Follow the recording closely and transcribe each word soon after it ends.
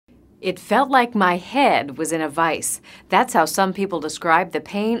It felt like my head was in a vice. That's how some people describe the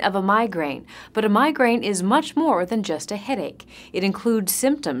pain of a migraine. But a migraine is much more than just a headache. It includes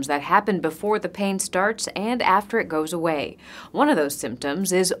symptoms that happen before the pain starts and after it goes away. One of those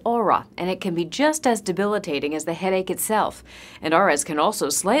symptoms is aura, and it can be just as debilitating as the headache itself. And auras can also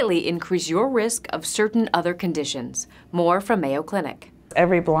slightly increase your risk of certain other conditions. More from Mayo Clinic.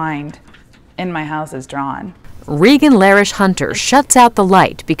 Every blind in my house is drawn. Regan Larish Hunter shuts out the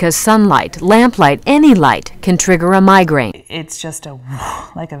light because sunlight, lamplight, any light can trigger a migraine. It's just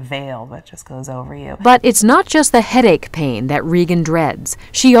like a veil that just goes over you. But it's not just the headache pain that Regan dreads.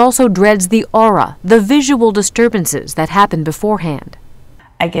 She also dreads the aura, the visual disturbances that happen beforehand.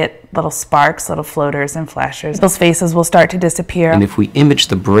 I get little sparks, little floaters and flashers. Those faces will start to disappear. And if we image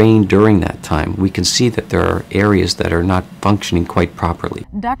the brain during that time, we can see that there are areas that are not functioning quite properly.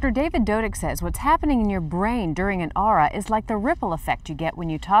 Dr. David Dodick says what's happening in your brain during an aura is like the ripple effect you get when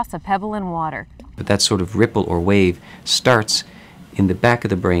you toss a pebble in water. But that sort of ripple or wave starts in the back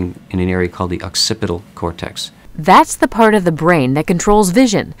of the brain in an area called the occipital cortex. That's the part of the brain that controls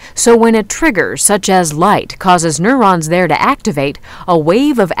vision. So when a trigger, such as light, causes neurons there to activate, a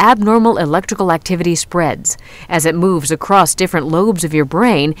wave of abnormal electrical activity spreads. As it moves across different lobes of your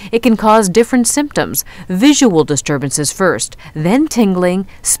brain, it can cause different symptoms. Visual disturbances first, then tingling,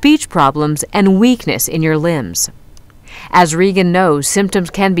 speech problems, and weakness in your limbs. As Regan knows, symptoms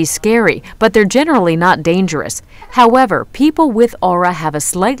can be scary, but they're generally not dangerous. However, people with aura have a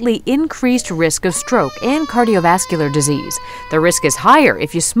slightly increased risk of stroke and cardiovascular disease. The risk is higher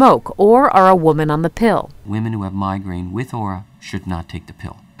if you smoke or are a woman on the pill. Women who have migraine with aura should not take the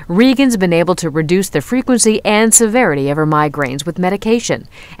pill. Regan's been able to reduce the frequency and severity of her migraines with medication,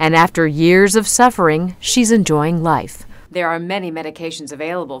 and after years of suffering, she's enjoying life. There are many medications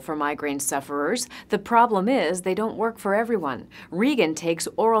available for migraine sufferers. The problem is they don't work for everyone. Regan takes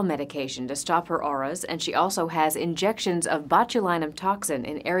oral medication to stop her auras, and she also has injections of botulinum toxin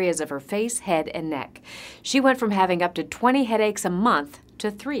in areas of her face, head, and neck. She went from having up to 20 headaches a month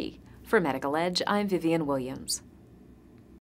to 3. For Medical Edge, I'm Vivian Williams.